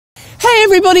Hey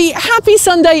everybody, happy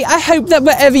Sunday. I hope that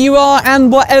wherever you are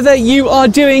and whatever you are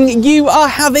doing, you are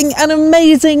having an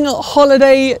amazing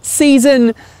holiday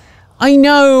season. I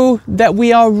know that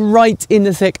we are right in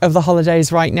the thick of the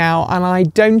holidays right now, and I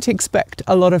don't expect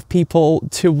a lot of people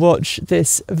to watch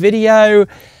this video.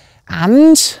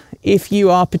 And if you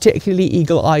are particularly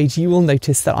eagle-eyed, you will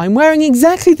notice that I'm wearing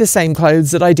exactly the same clothes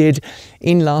that I did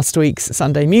in last week's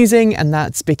Sunday Musing, and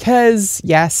that's because,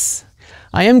 yes,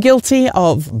 I am guilty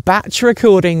of batch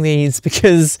recording these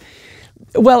because,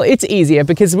 well, it's easier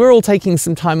because we're all taking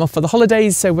some time off for the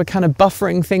holidays, so we're kind of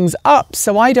buffering things up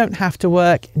so I don't have to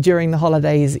work during the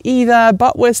holidays either,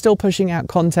 but we're still pushing out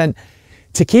content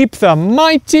to keep the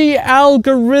mighty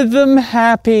algorithm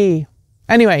happy.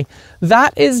 Anyway,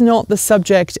 that is not the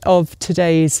subject of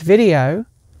today's video.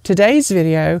 Today's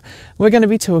video, we're going to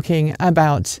be talking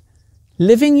about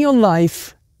living your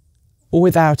life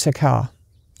without a car.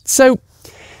 So,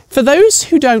 for those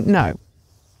who don't know,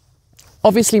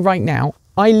 obviously right now,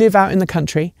 I live out in the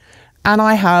country and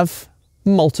I have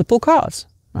multiple cars,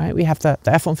 right? We have the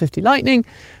F-150 Lightning,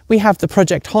 we have the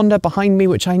Project Honda behind me,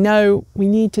 which I know we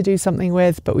need to do something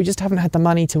with, but we just haven't had the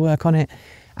money to work on it.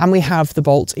 And we have the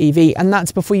Bolt EV, and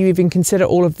that's before you even consider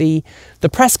all of the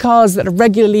press cars that are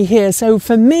regularly here. So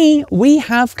for me, we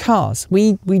have cars.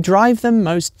 We drive them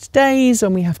most days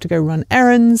when we have to go run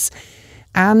errands,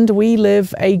 and we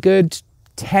live a good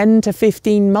 10 to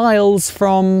 15 miles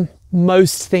from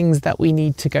most things that we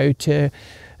need to go to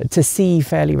see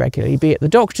fairly regularly, be it the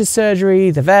doctor's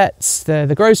surgery, the vets,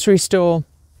 the grocery store,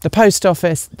 the post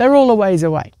office. They're all a ways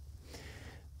away.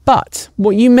 But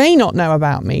what you may not know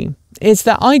about me is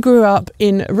that I grew up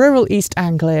in rural East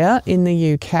Anglia in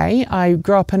the UK. I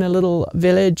grew up in a little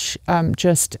village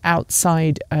just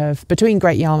outside of, between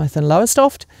Great Yarmouth and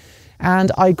Lowestoft,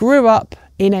 and I grew up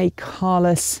in a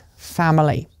carless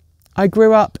family. I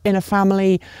grew up in a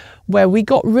family where we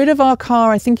got rid of our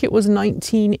car, I think it was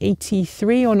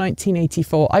 1983 or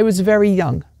 1984. I was very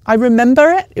young. I remember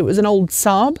it. It was an old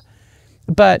Saab,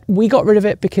 but we got rid of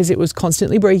it because it was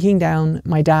constantly breaking down.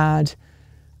 My dad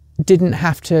didn't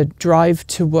have to drive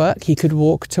to work. He could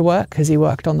walk to work because he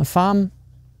worked on the farm.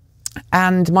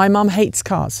 And my mum hates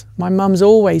cars. My mum's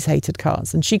always hated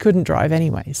cars, and she couldn't drive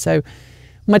anyway. So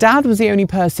my dad was the only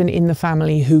person in the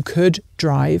family who could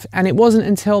drive, and it wasn't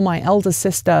until my elder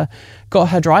sister got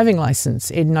her driving license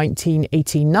in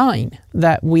 1989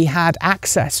 that we had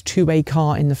access to a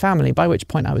car in the family, by which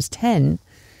point I was 10.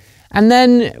 And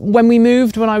then when we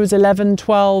moved, when I was 11,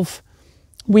 12,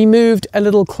 we moved a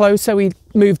little closer. We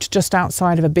moved just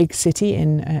outside of a big city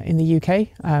in the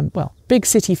UK. Well, big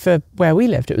city for where we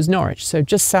lived. It was Norwich, so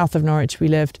just south of Norwich we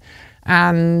lived.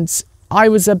 And I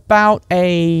was about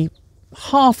a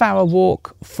half-hour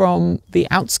walk from the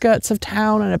outskirts of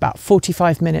town and about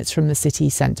 45 minutes from the city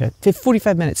centre.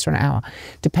 45 minutes to an hour,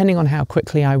 depending on how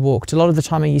quickly I walked. A lot of the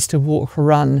time I used to walk or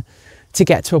run to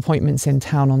get to appointments in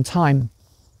town on time.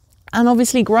 And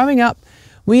obviously growing up,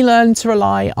 we learned to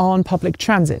rely on public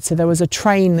transit. So there was a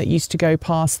train that used to go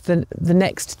past the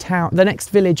next town, the next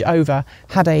village over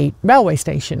had a railway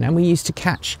station, and we used to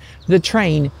catch the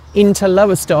train into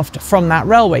Lowestoft from that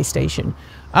railway station.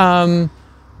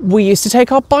 We used to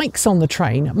take our bikes on the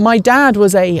train. My dad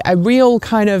was a real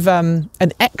kind of an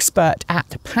expert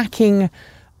at packing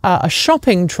a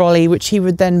shopping trolley, which he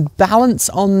would then balance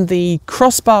on the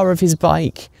crossbar of his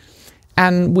bike,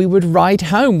 and we would ride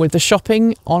home with the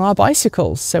shopping on our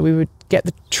bicycles. So we would get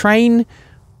the train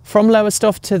from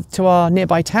Lowestoft to our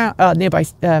nearby town,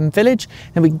 village,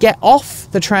 and we'd get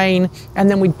off the train, and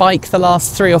then we'd bike the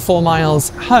last 3 or 4 miles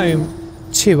home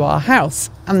to our house.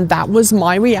 And that was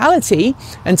my reality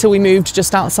until we moved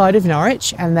just outside of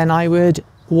Norwich, and then I would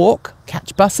walk,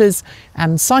 catch buses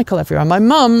and cycle everywhere. My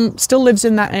mum still lives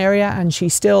in that area, and she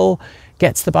still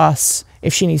gets the bus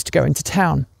if she needs to go into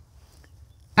town.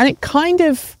 And it kind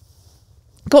of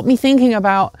got me thinking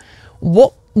about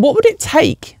what would it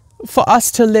take for us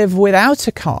to live without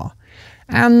a car?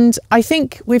 And I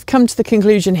think we've come to the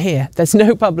conclusion here. There's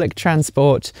no public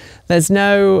transport. There's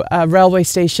no railway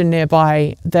station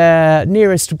nearby. The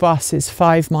nearest bus is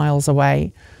 5 miles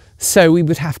away. So we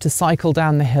would have to cycle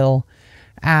down the hill.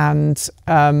 And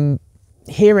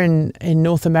here in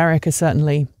North America,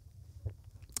 certainly,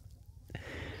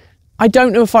 I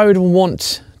don't know if I would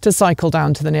want to cycle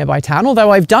down to the nearby town,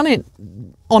 although I've done it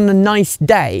on a nice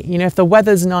day. You know, if the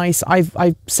weather's nice,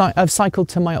 I've cycled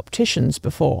to my opticians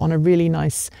before on a really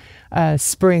nice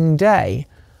spring day.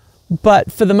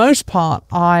 But for the most part,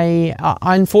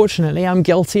 unfortunately, I'm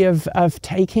guilty of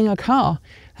taking a car.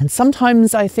 And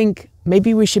sometimes I think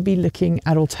maybe we should be looking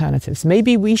at alternatives.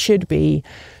 Maybe we should be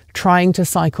trying to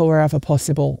cycle wherever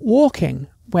possible, walking.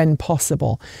 when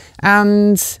possible.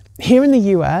 And here in the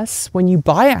US, when you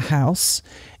buy a house,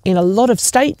 in a lot of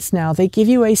states now, they give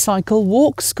you a cycle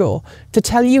walk score to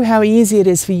tell you how easy it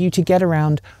is for you to get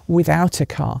around without a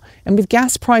car. And with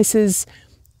gas prices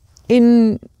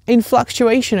in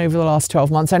fluctuation over the last 12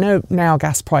 months, I know now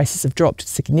gas prices have dropped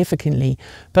significantly,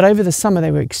 but over the summer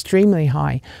they were extremely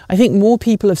high. I think more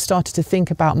people have started to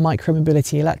think about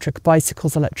micromobility, electric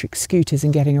bicycles, electric scooters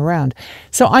and getting around.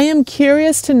 So I am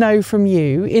curious to know from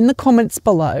you in the comments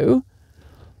below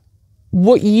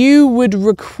what you would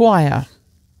require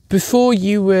before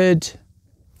you would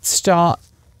start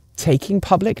taking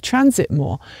public transit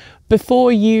more,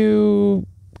 before you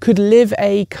could live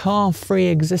a car-free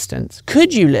existence.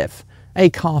 Could you live a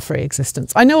car-free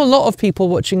existence? I know a lot of people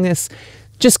watching this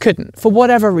just couldn't, for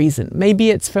whatever reason.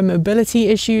 Maybe it's for mobility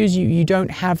issues, you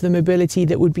don't have the mobility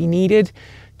that would be needed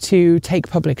to take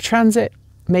public transit.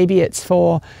 Maybe it's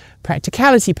for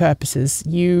practicality purposes.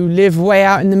 You live way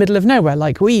out in the middle of nowhere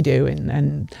like we do,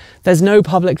 and there's no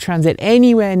public transit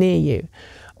anywhere near you.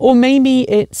 Or maybe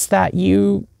it's that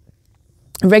you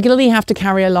regularly have to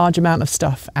carry a large amount of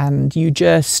stuff and you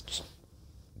just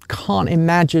can't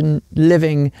imagine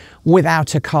living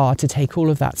without a car to take all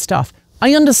of that stuff.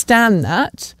 I understand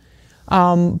that,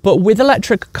 but with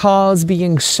electric cars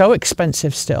being so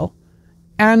expensive still,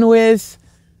 and with,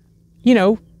 you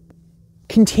know,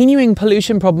 continuing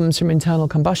pollution problems from internal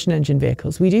combustion engine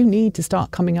vehicles, we do need to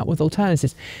start coming up with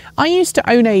alternatives. I used to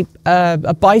own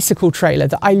a bicycle trailer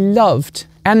that I loved,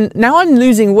 and now I'm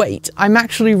losing weight. I'm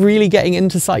actually really getting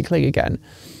into cycling again.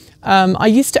 I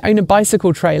used to own a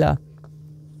bicycle trailer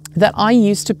that I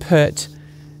used to put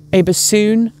a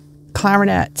bassoon,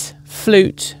 clarinet,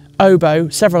 flute, oboe,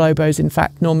 several oboes in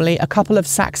fact normally, a couple of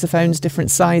saxophones, different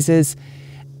sizes,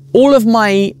 all of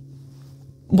my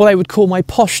what I would call my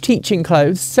posh teaching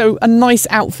clothes. So a nice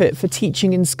outfit for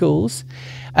teaching in schools,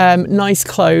 nice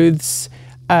clothes,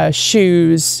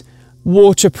 shoes,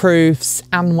 waterproofs,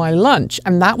 and my lunch.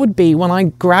 And that would be when I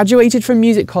graduated from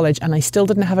music college and I still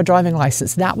didn't have a driving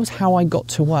license. That was how I got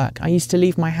to work. I used to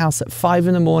leave my house at 5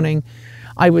 in the morning.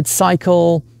 I would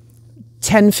cycle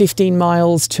 10, 15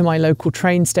 miles to my local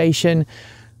train station.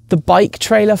 The bike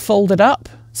trailer folded up.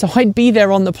 So I'd be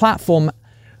there on the platform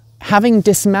having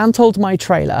dismantled my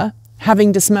trailer,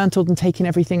 having dismantled and taken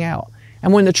everything out.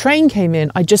 And when the train came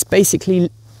in, I just basically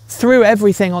threw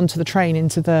everything onto the train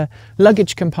into the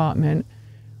luggage compartment,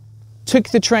 took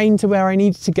the train to where I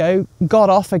needed to go,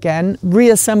 got off again,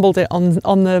 reassembled it on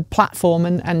the platform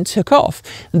and took off.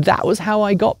 That was how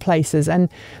I got places. And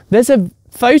there's a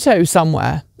photo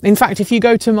somewhere. In fact, if you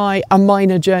go to my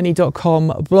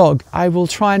aminerjourney.com blog, I will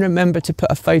try and remember to put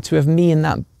a photo of me in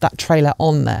that trailer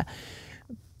on there.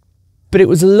 But it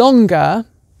was longer,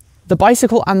 the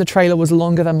bicycle and the trailer was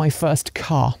longer than my first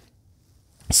car.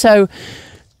 So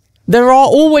there are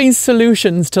always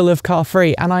solutions to live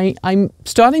car-free, and I'm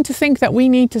starting to think that we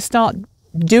need to start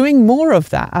doing more of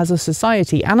that as a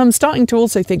society. And I'm starting to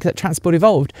also think that Transport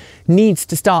Evolved needs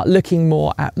to start looking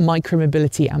more at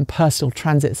micromobility and personal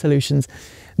transit solutions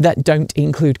that don't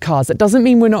include cars. That doesn't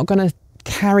mean we're not going to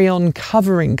carry on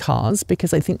covering cars,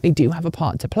 because I think they do have a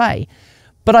part to play.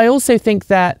 But I also think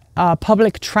that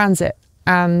public transit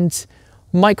and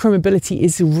micromobility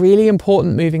is really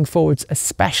important moving forwards,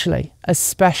 especially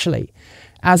as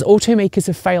automakers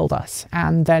have failed us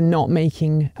and they're not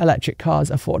making electric cars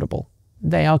affordable.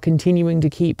 They are continuing to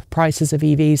keep prices of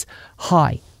EVs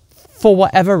high for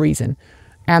whatever reason.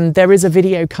 And there is a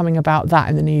video coming about that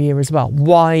in the new year as well,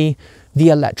 why the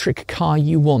electric car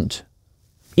you want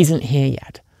isn't here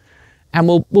yet. And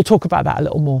we'll talk about that a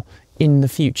little more in the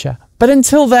future. But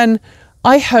until then,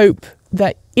 I hope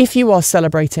that if you are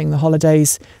celebrating the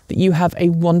holidays, that you have a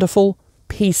wonderful,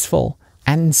 peaceful,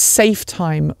 and safe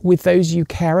time with those you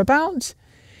care about.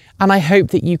 And I hope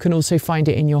that you can also find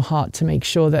it in your heart to make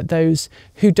sure that those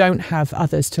who don't have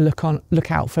others to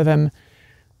look out for them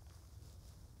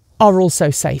are also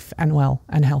safe and well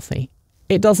and healthy.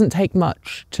 It doesn't take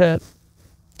much to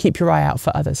keep your eye out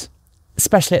for others,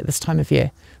 especially at this time of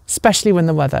year, especially when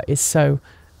the weather is so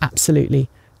absolutely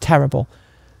terrible.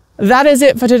 That is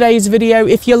it for today's video.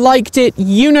 If you liked it,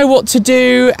 you know what to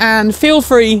do, and feel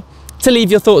free to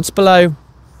leave your thoughts below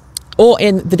or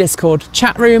in the Discord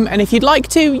chat room. And if you'd like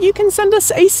to, you can send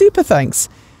us a super thanks.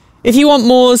 If you want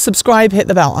more, subscribe, hit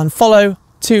the bell and follow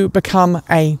to become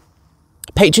a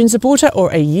Patreon supporter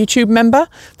or a YouTube member.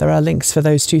 There are links for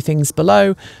those two things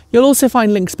below. You'll also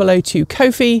find links below to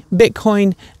Ko-fi,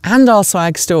 Bitcoin, and our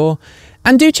swag store.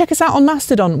 And do check us out on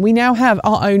Mastodon. We now have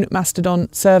our own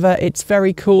Mastodon server. It's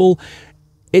very cool.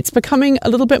 It's becoming a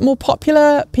little bit more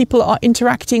popular. People are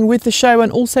interacting with the show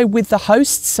and also with the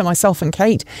hosts, so myself and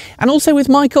Kate, and also with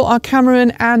Michael, our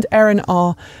cameraman, and Erin,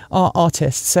 our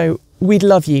artist. So we'd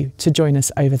love you to join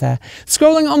us over there.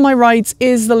 Scrolling on my right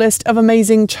is the list of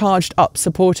amazing charged up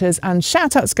supporters, and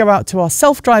shout outs go out to our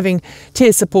self-driving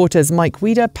tier supporters: Mike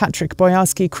Weider, Patrick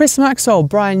Boyarski, Chris Maxwell,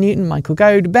 Brian Newton, Michael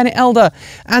Goad, Bennett Elder,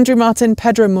 Andrew Martin,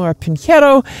 Pedro Mura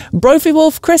Pinheiro, Brophy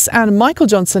Wolf, Chris and Michael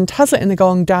Johnson, Tazza in the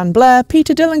Gong, Dan Blair,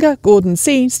 Peter Dillinger, Gordon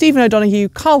C, Stephen O'Donoghue,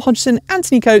 Carl Hodgson,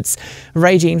 Anthony Coates,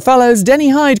 Regine Fellows, Denny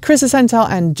Hyde, Chris Asental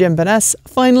and Jim Burness.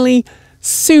 Finally,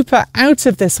 super out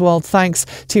of this world thanks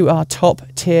to our top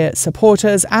tier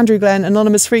supporters: Andrew Glenn,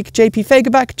 Anonymous Freak, JP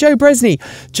Fagerback, Joe Bresney,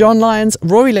 John Lyons,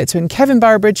 Rory Litwin, Kevin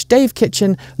Barrowbridge, Dave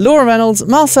Kitchen, Laura Reynolds,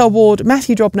 Marcel Ward,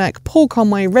 Matthew Drobneck, Paul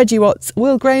Conway, Reggie Watts,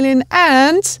 Will Graylin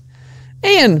and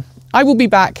Ian. I will be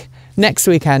back next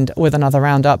weekend with another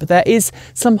roundup. There is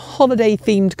some holiday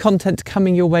themed content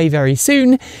coming your way very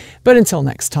soon, but until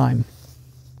next time,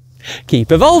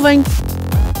 keep evolving.